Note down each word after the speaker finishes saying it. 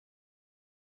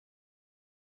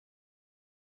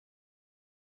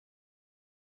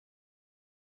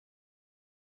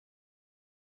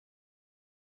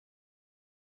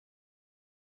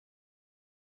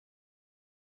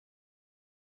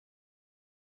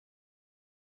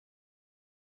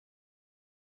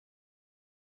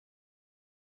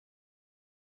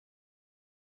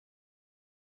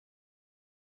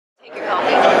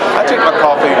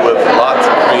coffee with lots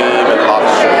of cream and lots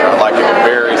of sugar. I like it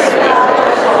very sweet.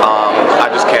 I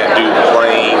just can't do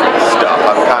plain stuff.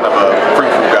 I'm kind of a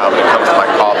frou-frou guy when it comes to my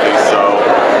coffee, so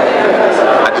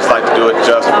I just like to do it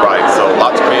just right. So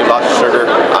lots of cream, lots of sugar,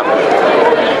 I'm good.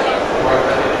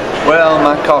 Well,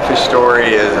 my coffee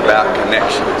story is about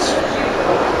connections.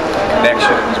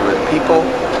 Connections with people,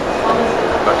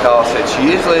 because it's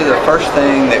usually the first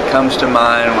thing that comes to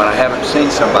mind when I haven't seen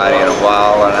somebody in a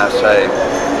while and I say,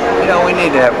 you know, we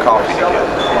need to have coffee together.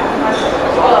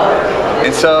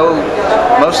 And so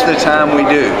most of the time we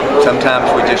do. Sometimes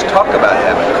we just talk about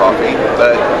having coffee,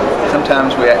 but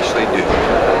sometimes we actually do.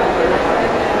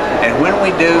 And when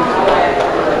we do,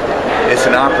 it's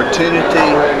an opportunity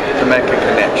to make a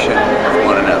connection with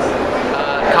one another.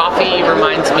 Coffee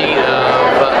reminds me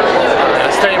of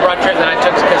a study abroad trip that I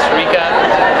took to Costa Rica.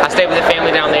 I stayed with the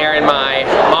family down there, and my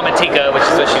Mama Tika, which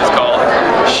is what she was called,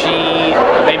 she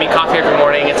made me coffee every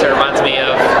morning, and so it reminds me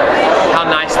of how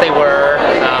nice they were.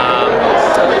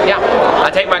 Yeah, I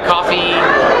take my coffee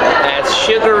as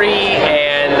sugary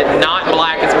and not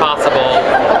black as possible,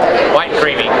 white and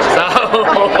creamy. So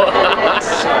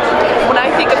when I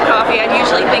think of coffee, I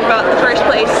usually think about the first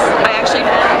place I actually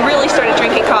really started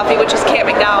drinking coffee, which is Camp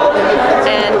McDowell,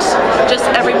 and just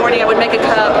every morning I would make a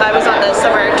cup. I was on the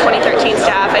summer 2013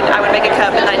 staff, and I would make a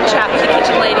cup and I'd chat with the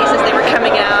kitchen ladies as they were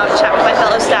coming out, chat with my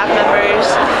fellow staff members,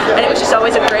 and it was just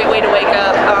always a great way to wake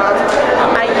up.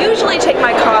 I usually take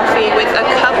my coffee with a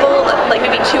couple, like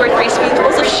maybe 2 or 3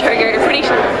 spoonfuls of sugar, pretty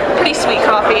sweet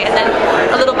coffee, and then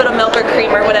a little bit of milk or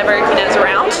cream or whatever is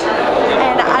around.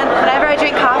 And whenever I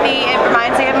drink coffee, it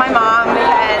reminds me of my mom,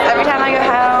 because every time I go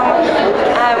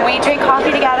home, we drink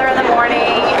coffee together in the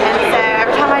morning, and so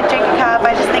every time I drink a cup,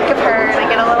 I just think of her and I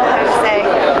get a little homesick.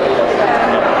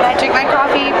 And I drink my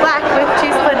coffee black with 2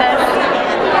 splitness.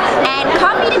 And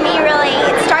coffee to me really,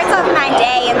 it starts off my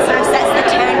day and sort of sets the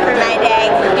tone for my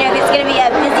day. You know, if it's going to be a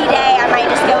busy day, I might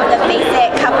just go with a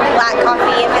basic cup of black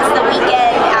coffee. If it's the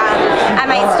weekend, I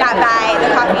might stop by the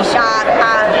coffee shop.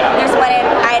 There's one in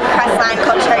Crestline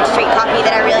called Church Street Coffee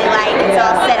that I really like, and so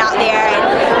I'll sit out there and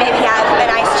maybe have a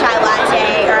nice chai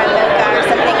latte or a mocha or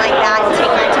something like that and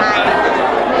take my time.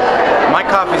 My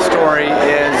coffee story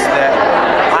is that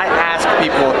I ask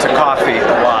people to coffee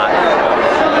a lot,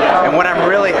 and what I'm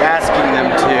really asking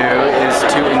them to is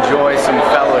to enjoy some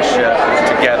fellowship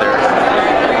together.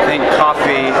 I think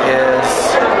coffee is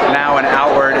now an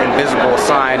outward and visible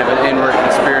sign of an inward